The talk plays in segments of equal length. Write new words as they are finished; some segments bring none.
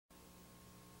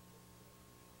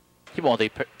Keep on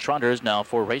the trotters now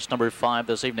for race number 5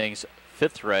 this evening's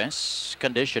 5th race.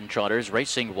 Condition trotters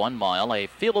racing 1 mile, a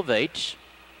field of 8.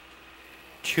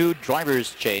 2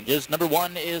 drivers changes. Number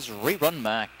 1 is Rerun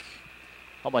Mac.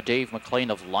 How about Dave McLean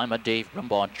of Lima? Dave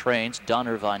Rimbaugh trains. Don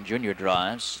Irvine Jr.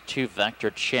 drives. 2 Vector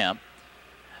Champ.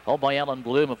 All by Alan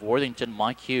Bloom of Worthington.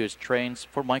 Mike Hughes trains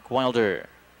for Mike Wilder.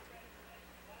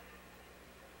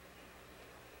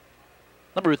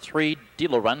 Number 3,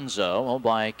 DiLorenzo, owned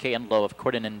by K.N. Lowe of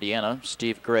Corydon, Indiana.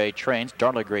 Steve Gray trains.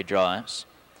 Darla Gray drives.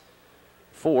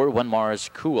 4, When Mars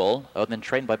Cool, then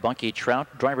trained by Bunky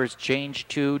Trout. Drivers change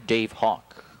to Dave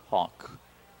Hawk.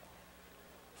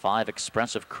 5,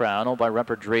 Expressive Crown, owned by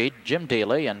Rupert Reed. Jim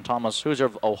Daly and Thomas Hooser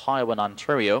of Ohio and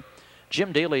Ontario.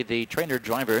 Jim Daly, the trainer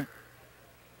driver.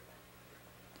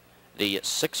 The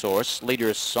 6 horse,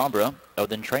 Leader Sabra,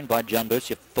 then trained by John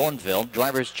Busey of Thornville.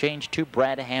 Drivers change to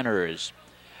Brad Hanners.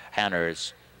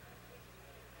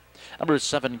 Number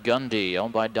 7, Gundy,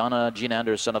 owned by Donna Jean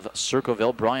Anderson of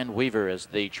Circleville. Brian Weaver is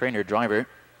the trainer driver.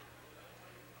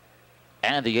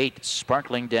 And the 8,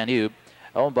 Sparkling Danube,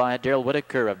 owned by Darrell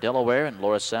Whitaker of Delaware and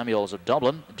Laura Samuels of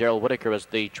Dublin. Darrell Whitaker is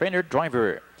the trainer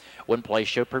driver. Win play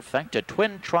show perfecta.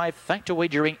 Twin trifecta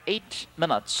wagering 8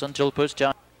 minutes until post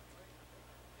time.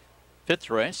 5th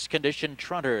race, condition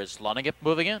trotters lining up,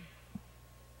 moving in.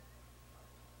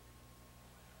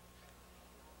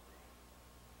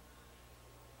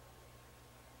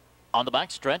 On the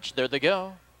back stretch, there they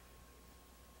go.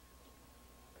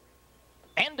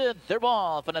 And they're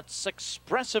off, and it's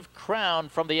Expressive Crown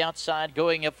from the outside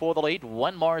going for the lead.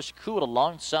 When Mars Cool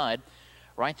alongside,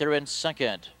 right there in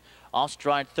second. Off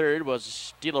stride third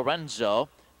was DiLorenzo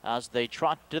as they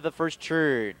trot to the first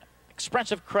turn.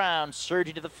 Expressive Crown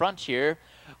surging to the front here.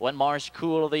 When Mars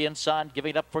Cool to the inside, giving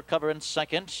it up for cover in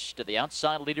second. To the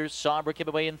outside, Leader Sabra came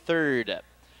away in third.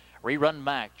 Rerun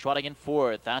Mac trotting in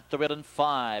fourth. At the wheel in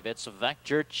 5, it's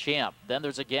Vector Champ. Then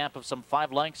there's a gap of some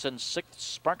 5 lengths in 6th,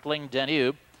 Sparkling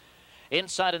Danube.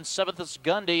 Inside in 7th is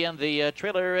Gundy and the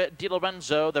trailer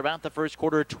DiLorenzo. They're out the first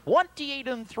quarter,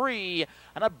 28-3.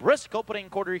 And a brisk opening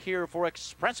quarter here for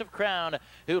Expressive Crown,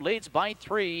 who leads by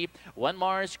 3. When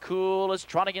Mars Cool is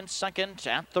trotting in second.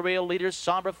 At the rail, Leader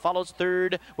Sabra follows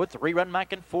third with Rerun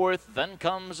Mac in fourth. Then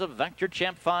comes a Vector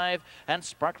Champ 5 and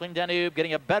Sparkling Danube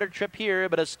getting a better trip here,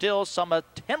 but is still some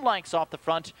 10 lengths off the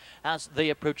front as they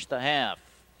approach the half.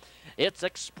 It's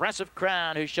Expressive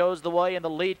Crown who shows the way, and the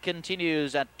lead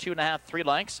continues at 2.5, 3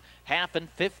 lengths. Half and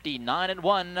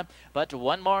 59-1. But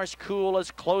When Mars Cool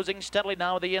is closing steadily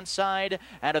now the inside.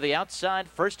 And to the outside,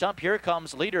 first up, here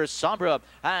comes Leader Sabra.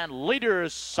 And Leader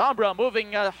Sabra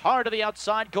moving hard to the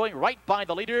outside, going right by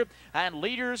the leader. And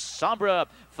Leader Sabra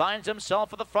finds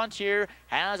himself at the front here.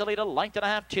 Has a lead, a length and a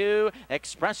half, 2.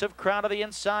 Expressive Crown to the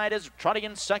inside is trotting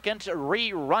in second.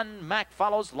 Rerun Mac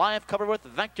follows, live cover with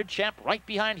Vector Champ right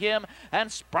behind him. And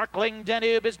Sparkling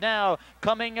Danube is now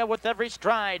coming with every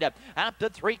stride. At the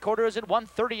 3/4 at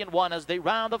 1:30-1 as they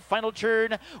round the final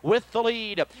turn with the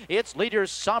lead. It's Leader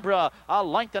Sabra, a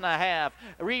length and a half.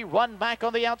 Rerun Mac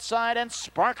on the outside, and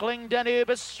Sparkling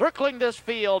Danube is circling this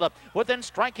field within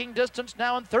striking distance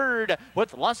now in third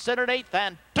with less than an eighth,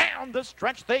 and down the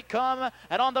stretch they come.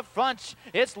 And on the front,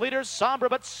 it's Leader Sabra,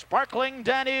 but Sparkling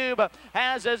Danube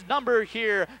has his number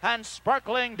here, and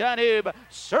Sparkling Danube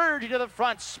surging to the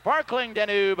front. Sparkling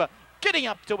Danube getting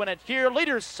up to win it here.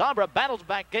 Leader Sabra battles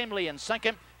back gamely in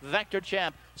second. Vector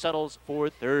Champ settles for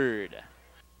third.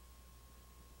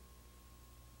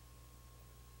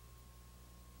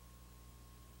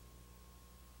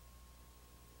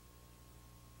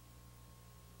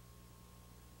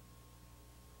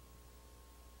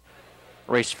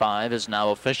 Race 5 is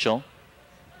now official.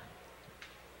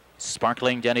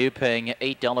 Sparkling Danube paying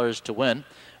 $8 to win.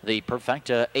 The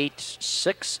Perfecta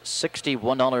 8-6,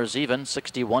 $61 even,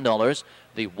 $61.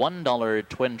 The $1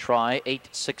 twin try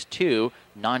 8-6-2,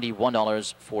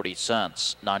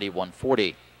 $91.40,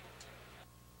 $91.40.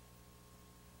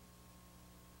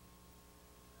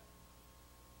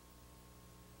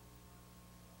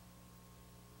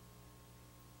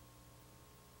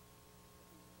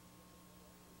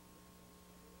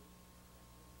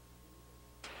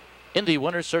 In the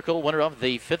winner's circle, winner of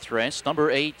the 5th race,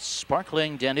 number 8,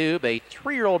 Sparkling Danube, a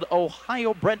 3-year-old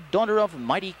Ohio-bred daughter of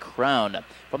Mighty Crown.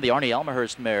 From the Arnie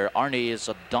Almahurst mare, Arnie is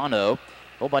a Dono,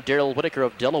 owned by Darrell Whitaker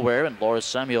of Delaware and Laura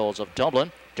Samuels of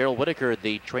Dublin. Darrell Whitaker,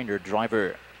 the trainer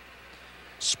driver.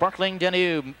 Sparkling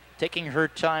Danube taking her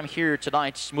time here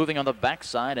tonight, moving on the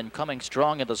backside and coming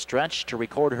strong in the stretch to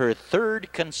record her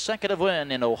 3rd consecutive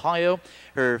win in Ohio,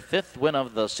 her 5th win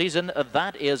of the season.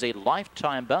 That is a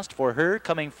lifetime best for her,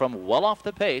 coming from well off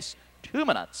the pace, 2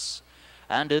 minutes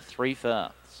and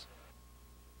 3/5.